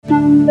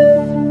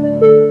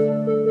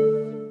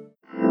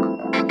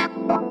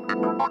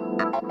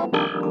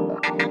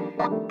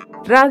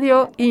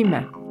Radio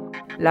IMA,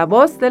 la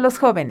voz de los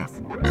jóvenes.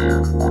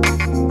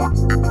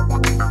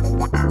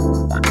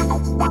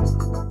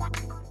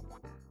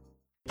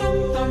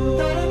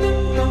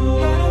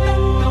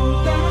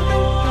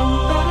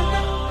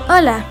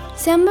 Hola,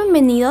 sean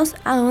bienvenidos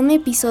a un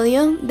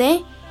episodio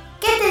de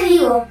 ¿Qué te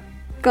digo?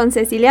 Con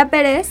Cecilia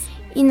Perez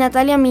y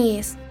Nathalia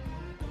Miguez.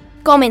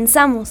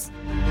 ¡Comenzamos!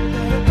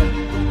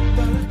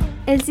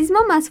 El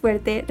sismo más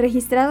fuerte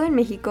registrado en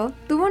México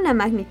tuvo una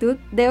magnitud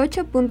de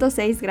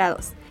 8.6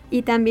 grados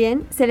y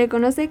también se le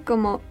conoce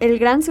como el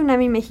Gran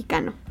Tsunami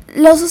Mexicano.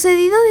 Lo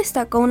sucedido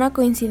destacó una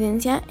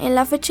coincidencia en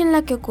la fecha en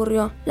la que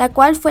ocurrió, la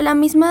cual fue la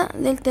misma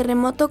del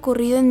terremoto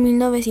ocurrido en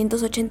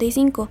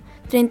 1985,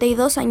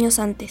 32 años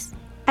antes.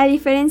 A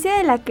diferencia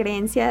de la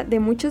creencia de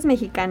muchos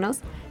mexicanos,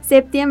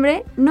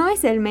 septiembre no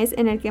es el mes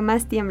en el que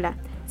más tiembla,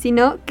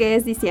 sino que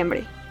es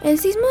diciembre. El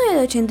sismo del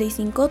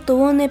 85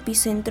 tuvo un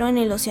epicentro en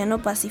el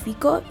Océano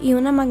Pacífico y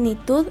una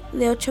magnitud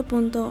de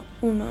 8.1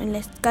 en la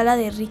escala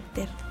de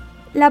Richter.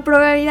 La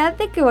probabilidad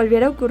de que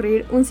volviera a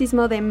ocurrir un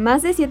sismo de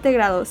más de 7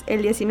 grados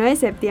el 19 de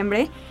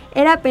septiembre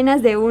era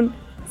apenas de un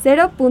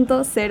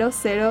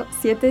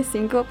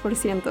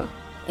 0.0075%.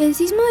 El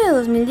sismo de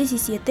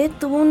 2017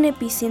 tuvo un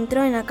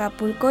epicentro en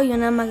Acapulco y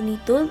una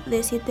magnitud de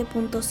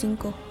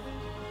 7.5.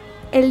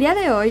 El día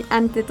de hoy,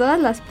 ante todas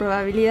las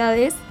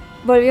probabilidades,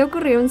 volvió a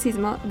ocurrir un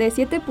sismo de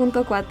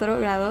 7.4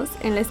 grados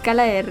en la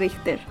escala de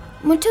Richter.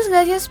 Muchas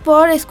gracias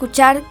por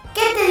escuchar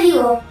 ¿Qué te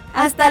digo?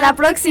 ¡Hasta la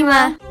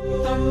próxima!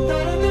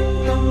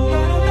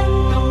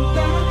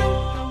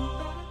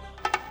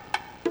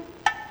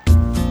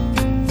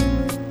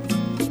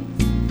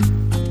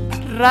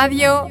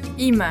 Radio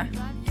IMA,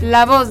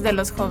 la voz de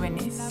los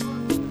jóvenes.